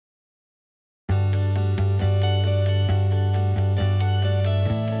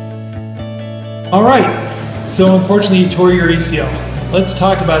All right, so unfortunately you tore your ACL. Let's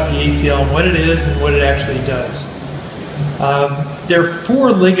talk about the ACL and what it is and what it actually does. There are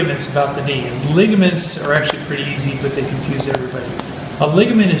 4 ligaments about the knee, and ligaments are actually pretty easy, but they confuse everybody. A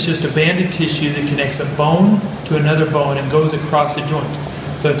ligament is just a band of tissue that connects a bone to another bone and goes across a joint.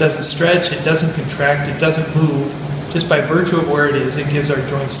 So it doesn't stretch, it doesn't contract, it doesn't move. Just by virtue of where it is, it gives our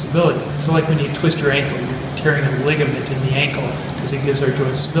joint stability. So like when you twist your ankle, you're tearing a ligament in the ankle because it gives our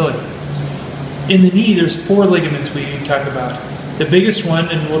joint stability. In the knee, there's 4 ligaments we talk about. The biggest one,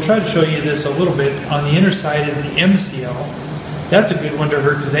 and we'll try to show you this a little bit, on the inner side is the MCL. That's a good one to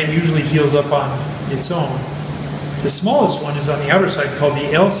hurt because that usually heals up on its own. The smallest one is on the outer side called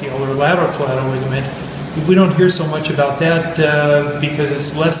the LCL, or lateral collateral ligament. We don't hear so much about that because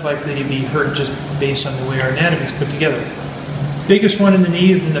it's less likely to be hurt just based on the way our anatomy is put together. Biggest one in the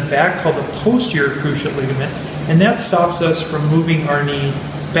knee is in the back called the posterior cruciate ligament, and that stops us from moving our knee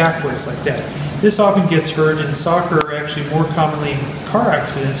backwards like that. This often gets hurt in soccer, or actually more commonly in car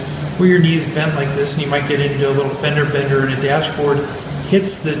accidents, where your knee is bent like this and you might get into a little fender bender in a dashboard,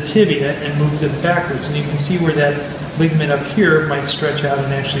 hits the tibia and moves it backwards. And you can see where that ligament up here might stretch out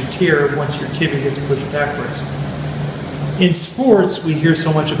and actually tear once your tibia gets pushed backwards. In sports, we hear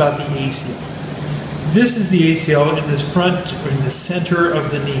so much about the ACL. This is the ACL in the front, or in the center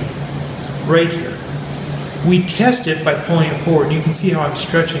of the knee, right here. We test it by pulling it forward. You can see how I'm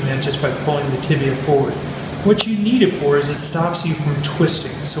stretching that just by pulling the tibia forward. What you need it for is it stops you from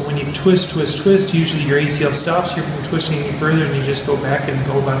twisting. So when you twist, usually your ACL stops you from twisting any further and you just go back and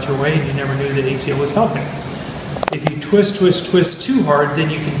go about your way and you never knew that ACL was helping. If you twist too hard,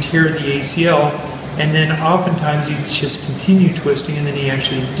 then you can tear the ACL, and then oftentimes you just continue twisting and the knee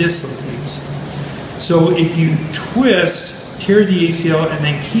actually dislocates. So if you twist, tear the ACL, and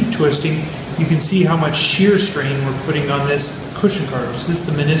then keep twisting, you can see how much shear strain we're putting on this cushion cartilage. This is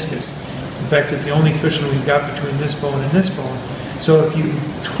the meniscus. In fact, it's the only cushion we've got between this bone and this bone. So if you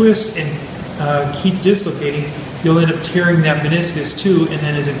twist and keep dislocating, you'll end up tearing that meniscus too, and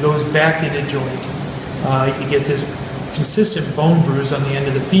then as it goes back in a joint, you get this consistent bone bruise on the end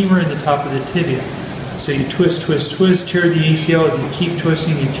of the femur and the top of the tibia. So you twist, tear the ACL. If you keep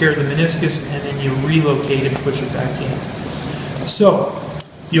twisting, you tear the meniscus, and then you relocate and push it back in. So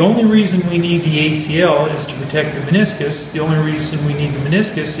the only reason we need the ACL is to protect the meniscus. The only reason we need the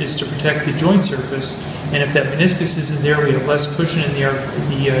meniscus is to protect the joint surface. And if that meniscus isn't there, we have less cushion and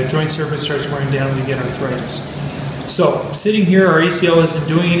the joint surface starts wearing down, we get arthritis. So sitting here, our ACL isn't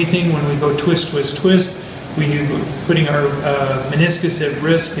doing anything. When we go twist, we're putting our meniscus at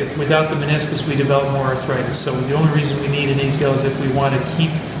risk. If without the meniscus, we develop more arthritis. So the only reason we need an ACL is if we want to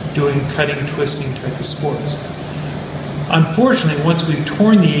keep doing cutting, twisting type of sports. Unfortunately, once we've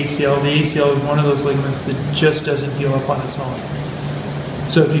torn the ACL is one of those ligaments that just doesn't heal up on its own.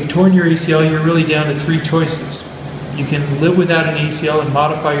 So if you've torn your ACL, you're really down to 3 choices. You can live without an ACL and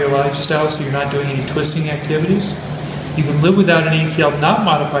modify your lifestyle so you're not doing any twisting activities. You can live without an ACL, not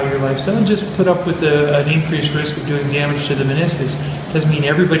modify your lifestyle, and just put up with an increased risk of doing damage to the meniscus. Doesn't mean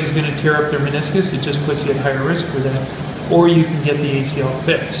everybody's going to tear up their meniscus, it just puts you at higher risk for that. Or you can get the ACL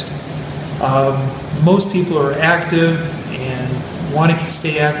fixed. Most people who are active and want to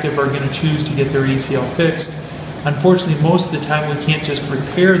stay active are going to choose to get their ACL fixed. Unfortunately, most of the time we can't just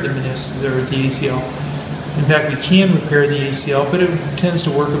repair the meniscus or the ACL. In fact, we can repair the ACL, but it tends to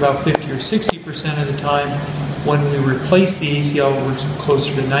work about 50 or 60% of the time. When we replace the ACL, it works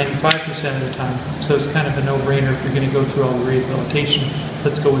closer to 95% of the time. So it's kind of a no-brainer if you're going to go through all the rehabilitation.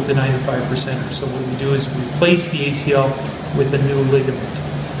 Let's go with the 95%. So what we do is replace the ACL with a new ligament.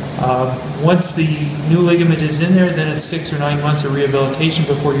 Once the new ligament is in there, then it's 6 or 9 months of rehabilitation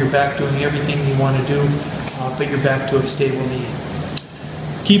before you're back doing everything you want to do, but you're back to a stable knee.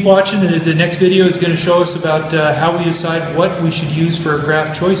 Keep watching. The next video is going to show us about how we decide what we should use for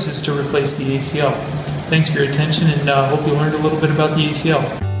graft choices to replace the ACL. Thanks for your attention, and hope you learned a little bit about the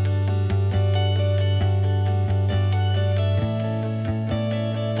ACL.